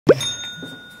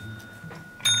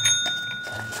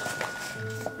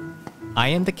I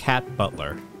am the Cat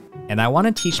Butler, and I want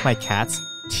to teach my cats,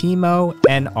 Teemo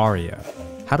and Arya,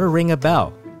 how to ring a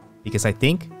bell, because I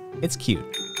think it's cute.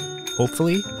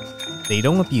 Hopefully, they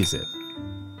don't abuse it.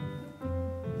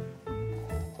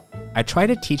 I tried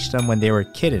to teach them when they were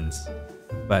kittens,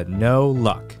 but no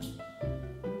luck.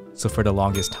 So for the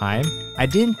longest time, I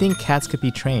didn't think cats could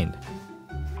be trained.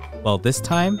 Well, this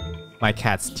time, my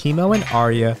cats Teemo and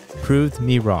Arya proved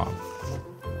me wrong.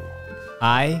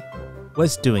 I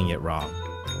was doing it wrong.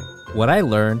 What I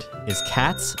learned is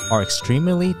cats are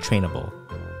extremely trainable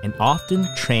and often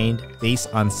trained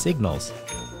based on signals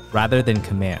rather than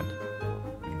command.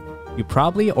 You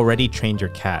probably already trained your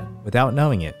cat without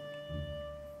knowing it.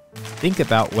 Think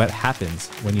about what happens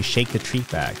when you shake the treat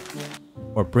bag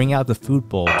or bring out the food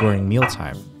bowl during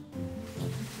mealtime.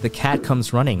 The cat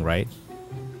comes running, right?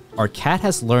 Our cat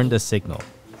has learned a signal.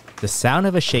 The sound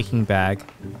of a shaking bag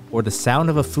or the sound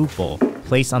of a food bowl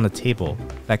placed on the table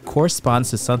that corresponds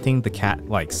to something the cat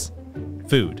likes,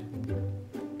 food,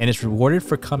 and is rewarded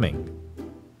for coming.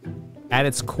 At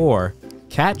its core,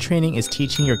 cat training is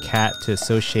teaching your cat to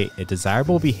associate a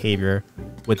desirable behavior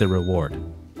with a reward.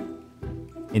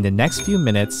 In the next few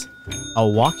minutes,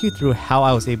 I'll walk you through how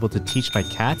I was able to teach my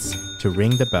cats to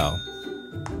ring the bell.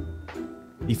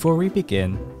 Before we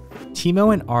begin,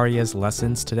 Teemo and Arya's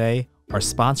lessons today are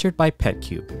sponsored by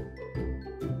Petcube.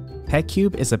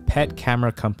 Petcube is a pet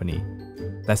camera company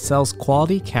that sells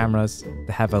quality cameras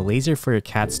that have a laser for your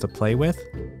cats to play with,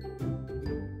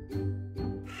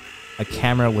 a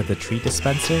camera with a treat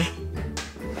dispenser,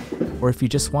 or if you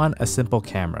just want a simple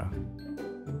camera.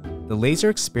 The laser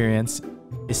experience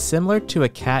is similar to a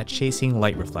cat chasing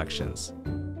light reflections,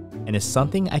 and is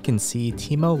something I can see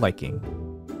Teemo liking.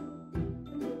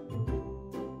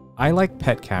 I like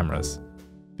pet cameras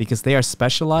because they are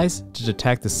specialized to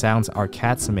detect the sounds our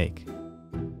cats make,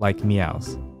 like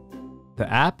meows.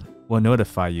 The app will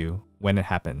notify you when it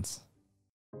happens.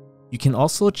 You can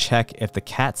also check if the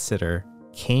cat sitter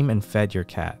came and fed your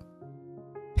cat.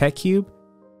 Petcube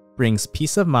brings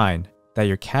peace of mind that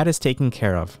your cat is taken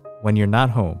care of when you're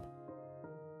not home.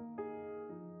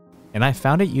 And I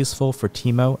found it useful for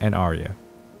Teemo and Arya.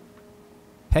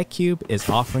 Petcube is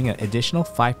offering an additional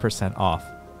 5% off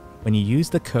when you use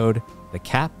the code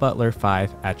TheCatButler5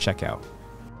 at checkout.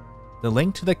 The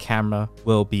link to the camera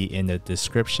will be in the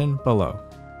description below.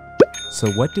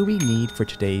 So what do we need for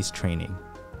today's training?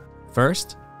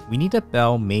 First, we need a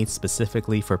bell made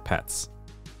specifically for pets.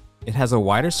 It has a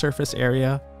wider surface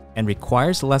area and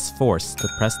requires less force to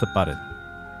press the button,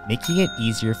 making it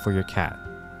easier for your cat.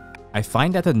 I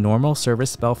find that the normal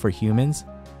service bell for humans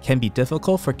can be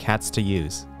difficult for cats to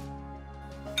use.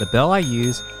 The bell I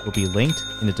use will be linked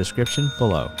in the description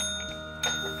below.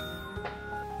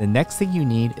 The next thing you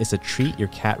need is a treat your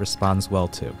cat responds well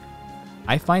to.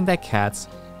 I find that cats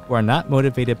who are not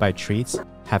motivated by treats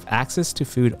have access to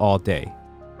food all day.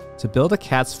 To build a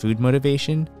cat's food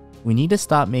motivation, we need to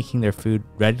stop making their food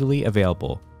readily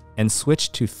available and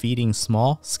switch to feeding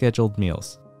small, scheduled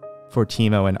meals. For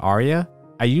Teemo and Arya,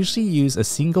 I usually use a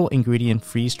single ingredient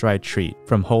freeze-dried treat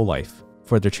from Whole Life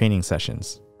for their training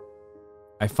sessions.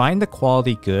 I find the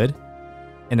quality good,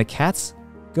 and the cats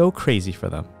go crazy for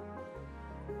them.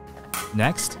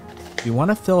 Next, you want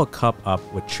to fill a cup up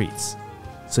with treats,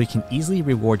 so you can easily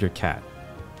reward your cat.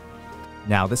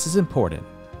 Now this is important.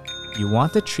 You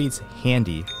want the treats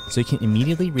handy so you can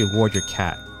immediately reward your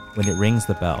cat when it rings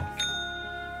the bell.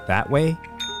 That way,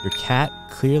 your cat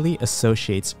clearly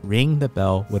associates ringing the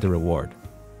bell with a reward.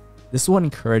 This will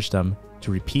encourage them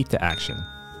to repeat the action.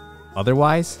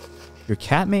 Otherwise, your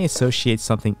cat may associate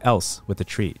something else with the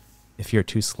treat if you're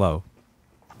too slow.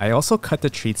 I also cut the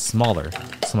treats smaller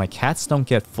so my cats don't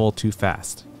get full too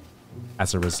fast.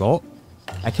 As a result,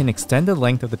 I can extend the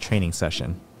length of the training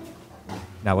session.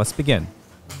 Now let's begin.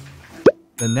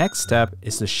 The next step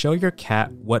is to show your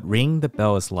cat what ringing the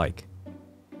bell is like.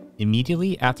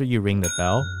 Immediately after you ring the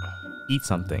bell, eat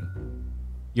something.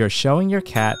 You're showing your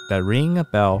cat that ringing a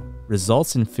bell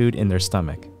results in food in their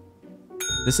stomach.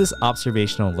 This is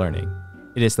observational learning.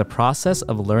 It is the process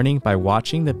of learning by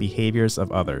watching the behaviors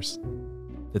of others.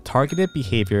 The targeted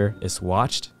behavior is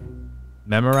watched,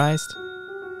 memorized,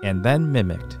 and then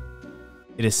mimicked.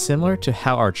 It is similar to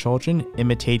how our children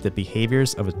imitate the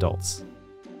behaviors of adults.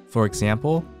 For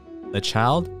example, a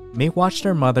child may watch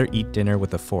their mother eat dinner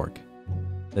with a fork.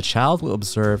 The child will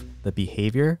observe the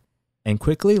behavior and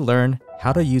quickly learn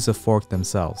how to use a fork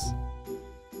themselves.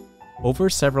 Over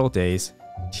several days,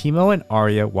 Teemo and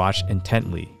Arya watched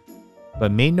intently,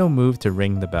 but made no move to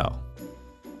ring the bell.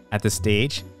 At this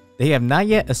stage, they have not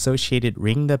yet associated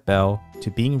ringing the bell to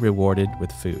being rewarded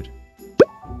with food.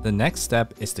 The next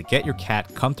step is to get your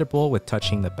cat comfortable with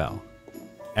touching the bell.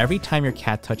 Every time your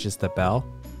cat touches the bell,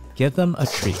 give them a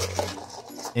treat.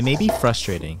 It may be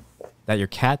frustrating that your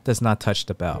cat does not touch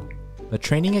the bell, but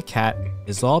training a cat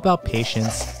is all about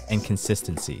patience and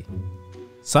consistency.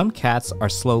 Some cats are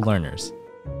slow learners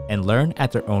and learn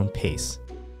at their own pace.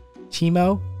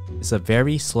 Teemo is a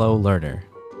very slow learner.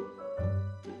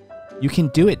 You can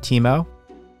do it, Teemo.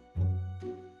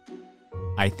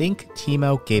 I think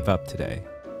Teemo gave up today.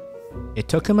 It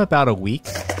took him about a week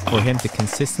for him to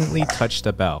consistently touch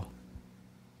the bell.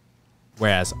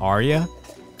 Whereas Arya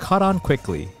caught on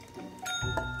quickly.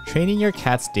 Training your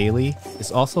cats daily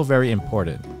is also very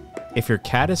important. If your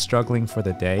cat is struggling for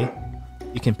the day,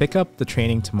 you can pick up the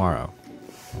training tomorrow.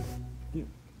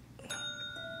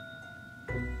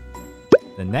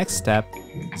 The next step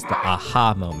is the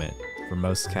aha moment for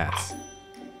most cats.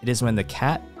 It is when the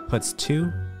cat puts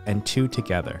 2 and 2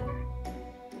 together.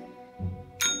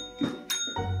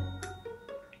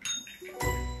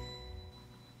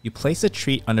 You place a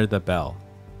treat under the bell,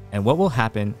 and what will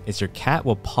happen is your cat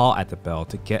will paw at the bell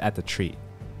to get at the treat.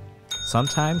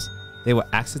 Sometimes they will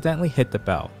accidentally hit the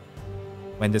bell.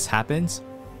 When this happens,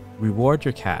 reward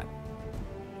your cat.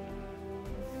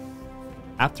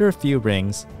 After a few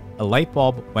rings, a light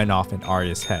bulb went off in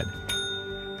Arya's head.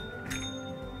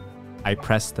 I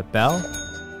press the bell,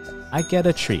 I get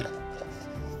a treat.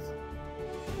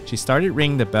 She started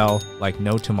ringing the bell like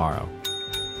no tomorrow.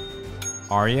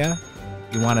 Arya,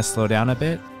 you want to slow down a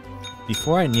bit?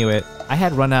 Before I knew it, I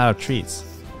had run out of treats.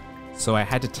 So I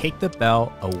had to take the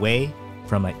bell away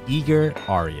from an eager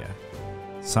Arya.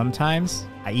 Sometimes,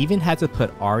 I even had to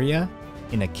put Arya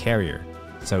in a carrier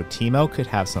so Teemo could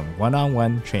have some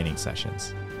one-on-one training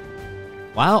sessions.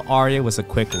 While Arya was a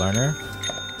quick learner,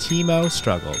 Teemo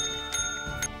struggled.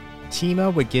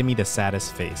 Teemo would give me the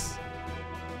saddest face.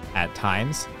 At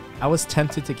times, I was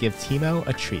tempted to give Teemo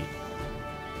a treat.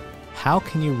 How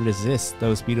can you resist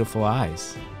those beautiful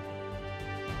eyes?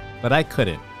 But I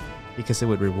couldn't, because it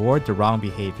would reward the wrong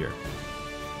behavior.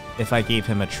 If I gave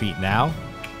him a treat now,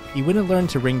 he wouldn't learn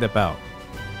to ring the bell.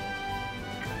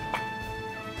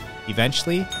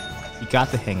 Eventually, he got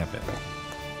the hang of it.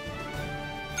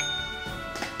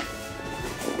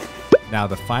 Now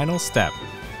the final step,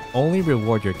 only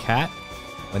reward your cat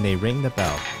when they ring the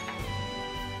bell.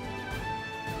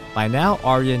 By now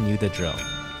Arya knew the drill.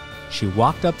 She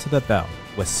walked up to the bell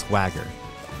with swagger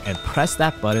and pressed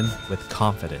that button with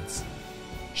confidence.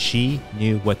 She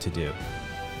knew what to do.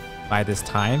 By this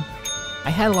time,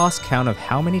 I had lost count of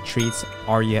how many treats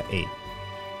Arya ate.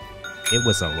 It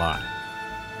was a lot.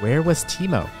 Where was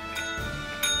Teemo?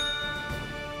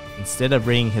 Instead of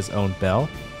ringing his own bell,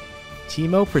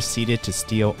 Teemo proceeded to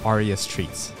steal Arya's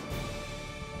treats.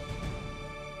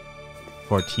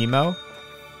 For Teemo,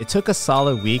 it took a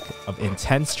solid week of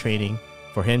intense training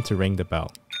for him to ring the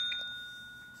bell.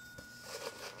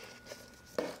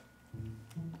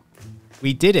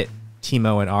 We did it,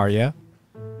 Teemo and Arya.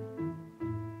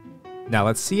 Now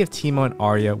let's see if Teemo and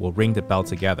Arya will ring the bell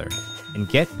together and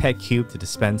get Petcube to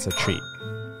dispense a treat.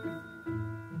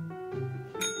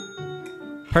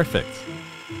 Perfect.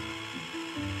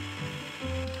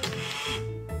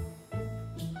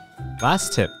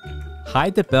 Last tip,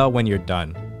 hide the bell when you're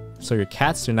done, so your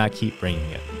cats do not keep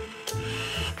ringing it.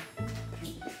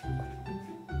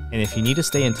 And if you need to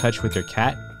stay in touch with your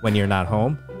cat when you're not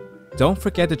home, don't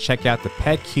forget to check out the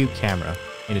Petcube camera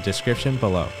in the description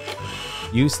below.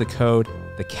 Use the code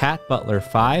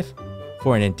TheCatButler5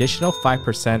 for an additional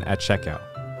 5% at checkout.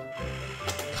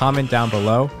 Comment down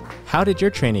below, how did your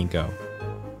training go?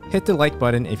 Hit the like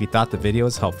button if you thought the video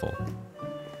was helpful.